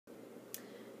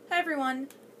everyone,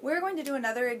 we're going to do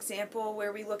another example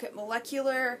where we look at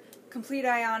molecular, complete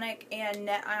ionic, and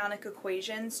net ionic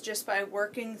equations just by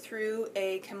working through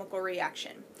a chemical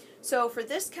reaction. So for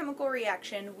this chemical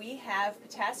reaction, we have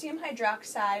potassium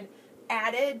hydroxide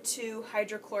added to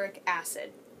hydrochloric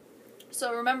acid.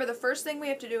 So remember, the first thing we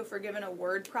have to do if we're given a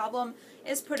word problem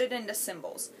is put it into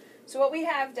symbols. So what we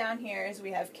have down here is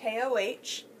we have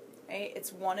KOH, okay,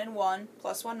 it's 1 and 1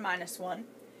 plus 1 minus 1.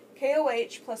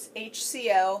 KOH plus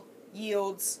HCl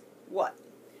yields what?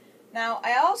 Now,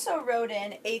 I also wrote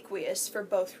in aqueous for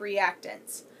both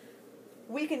reactants.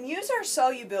 We can use our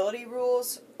solubility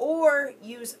rules or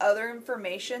use other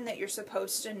information that you're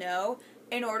supposed to know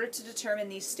in order to determine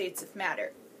these states of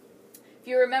matter. If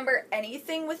you remember,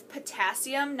 anything with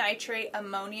potassium, nitrate,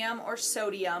 ammonium, or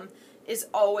sodium is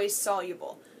always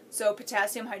soluble. So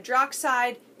potassium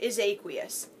hydroxide is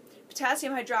aqueous.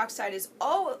 Potassium hydroxide is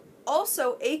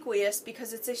also aqueous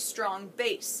because it's a strong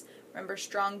base. Remember,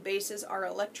 strong bases are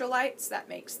electrolytes. That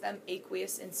makes them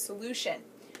aqueous in solution.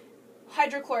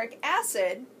 Hydrochloric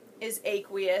acid is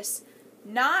aqueous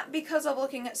not because of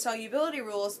looking at solubility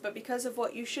rules, but because of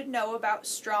what you should know about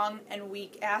strong and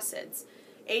weak acids.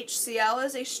 HCl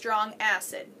is a strong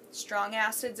acid. Strong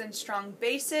acids and strong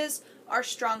bases are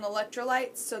strong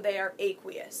electrolytes, so they are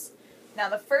aqueous. Now,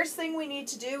 the first thing we need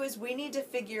to do is we need to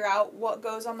figure out what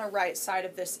goes on the right side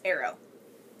of this arrow.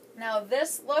 Now,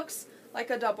 this looks like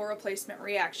a double replacement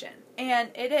reaction,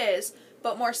 and it is,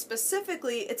 but more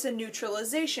specifically, it's a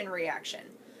neutralization reaction.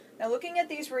 Now, looking at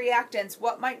these reactants,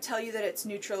 what might tell you that it's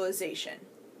neutralization?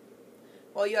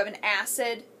 Well, you have an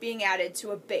acid being added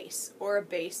to a base, or a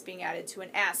base being added to an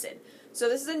acid. So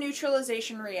this is a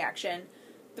neutralization reaction.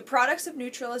 The products of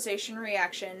neutralization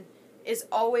reaction is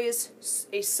always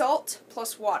a salt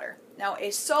plus water. Now, a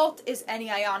salt is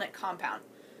any ionic compound.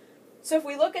 So if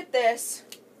we look at this,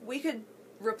 we could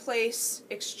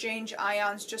exchange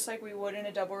ions just like we would in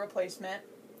a double replacement.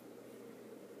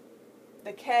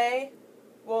 The K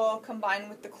will combine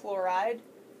with the chloride.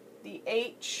 The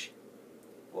H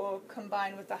will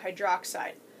combine with the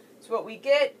hydroxide. So what we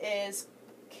get is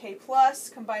K plus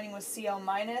combining with Cl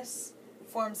minus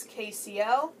forms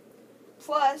KCl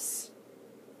plus,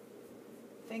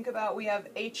 think about, we have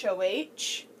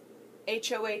HOH.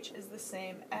 HOH is the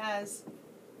same as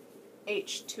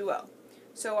H2O.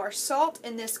 So our salt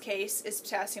in this case is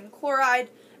potassium chloride,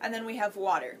 and then we have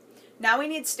water. Now we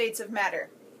need states of matter.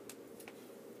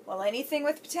 Well, anything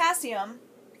with potassium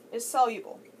is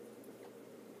soluble.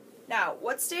 Now,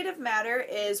 what state of matter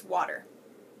is water?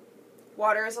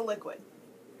 Water is a liquid.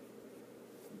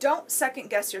 Don't second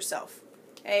guess yourself.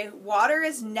 Okay? Water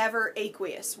is never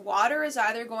aqueous. Water is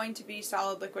either going to be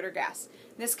solid, liquid, or gas.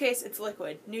 In this case, it's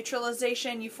liquid.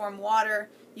 Neutralization, you form water,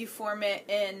 you form it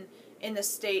in the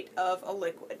state of a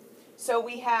liquid. So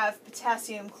we have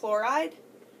potassium chloride,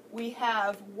 we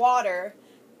have water,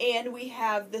 and we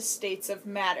have the states of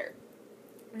matter.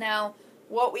 Now,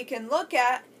 what we can look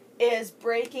at is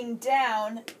breaking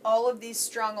down all of these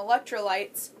strong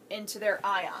electrolytes into their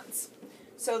ions.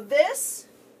 So this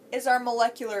is our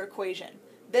molecular equation.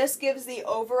 This gives the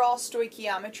overall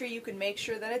stoichiometry. You can make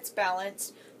sure that it's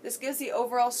balanced. This gives the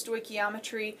overall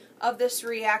stoichiometry of this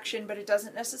reaction, but it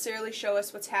doesn't necessarily show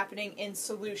us what's happening in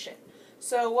solution.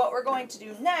 So what we're going to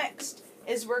do next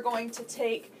is we're going to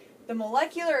take the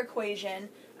molecular equation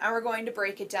and we're going to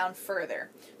break it down further.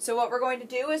 So what we're going to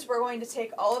do is we're going to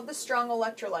take all of the strong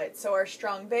electrolytes, so our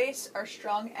strong base, our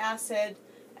strong acid,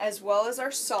 as well as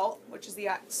our salt, which is the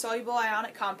soluble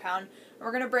ionic compound, and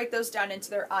we're going to break those down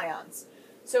into their ions.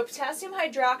 So potassium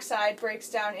hydroxide breaks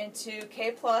down into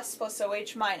K plus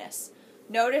OH minus.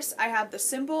 Notice I have the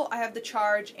symbol, I have the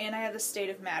charge, and I have the state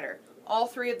of matter. All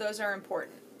three of those are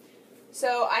important.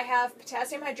 So I have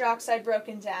potassium hydroxide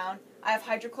broken down. I have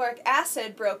hydrochloric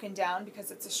acid broken down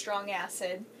because it's a strong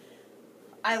acid.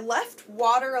 I left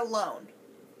water alone.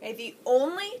 Okay, the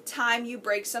only time you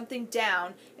break something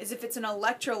down is if it's an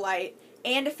electrolyte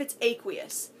and if it's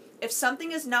aqueous. If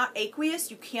something is not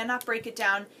aqueous, you cannot break it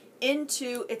down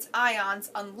into its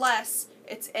ions unless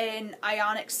it's an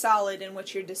ionic solid in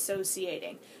which you're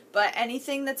dissociating. But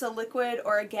anything that's a liquid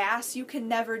or a gas, you can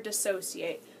never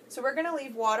dissociate. So we're going to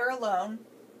leave water alone,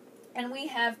 and we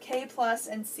have K plus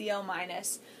and Cl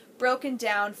minus broken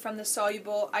down from the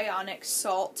soluble ionic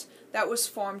salt that was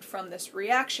formed from this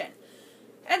reaction.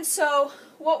 And so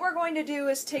what we're going to do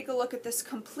is take a look at this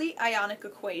complete ionic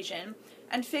equation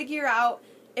and figure out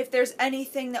if there's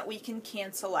anything that we can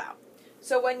cancel out.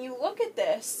 So when you look at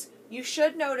this, you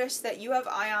should notice that you have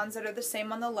ions that are the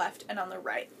same on the left and on the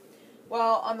right.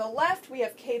 Well, on the left we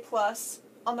have K plus,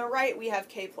 on the right we have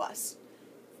K plus.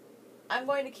 I'm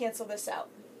going to cancel this out.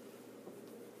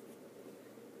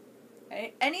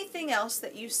 Okay? Anything else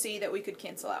that you see that we could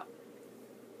cancel out?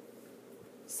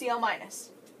 Cl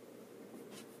minus.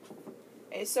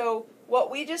 Okay, so what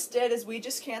we just did is we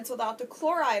just canceled out the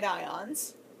chloride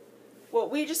ions. What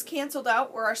we just canceled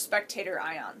out were our spectator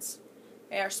ions.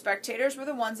 Okay, our spectators were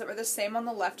the ones that were the same on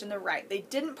the left and the right. They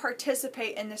didn't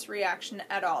participate in this reaction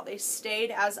at all. They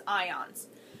stayed as ions.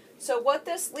 So what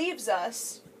this leaves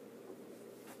us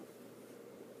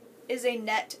is a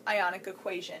net ionic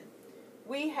equation.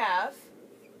 We have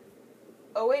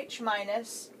OH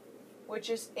minus, which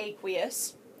is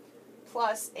aqueous,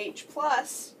 plus H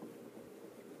plus,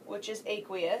 which is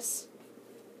aqueous,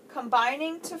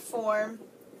 combining to form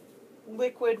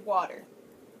liquid water.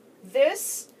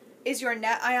 This is your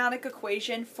net ionic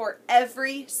equation for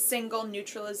every single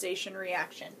neutralization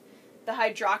reaction. The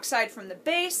hydroxide from the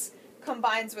base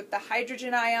combines with the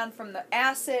hydrogen ion from the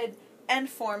acid and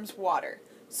forms water.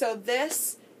 So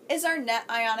this is our net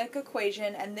ionic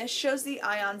equation, and this shows the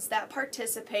ions that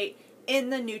participate in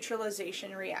the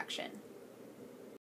neutralization reaction.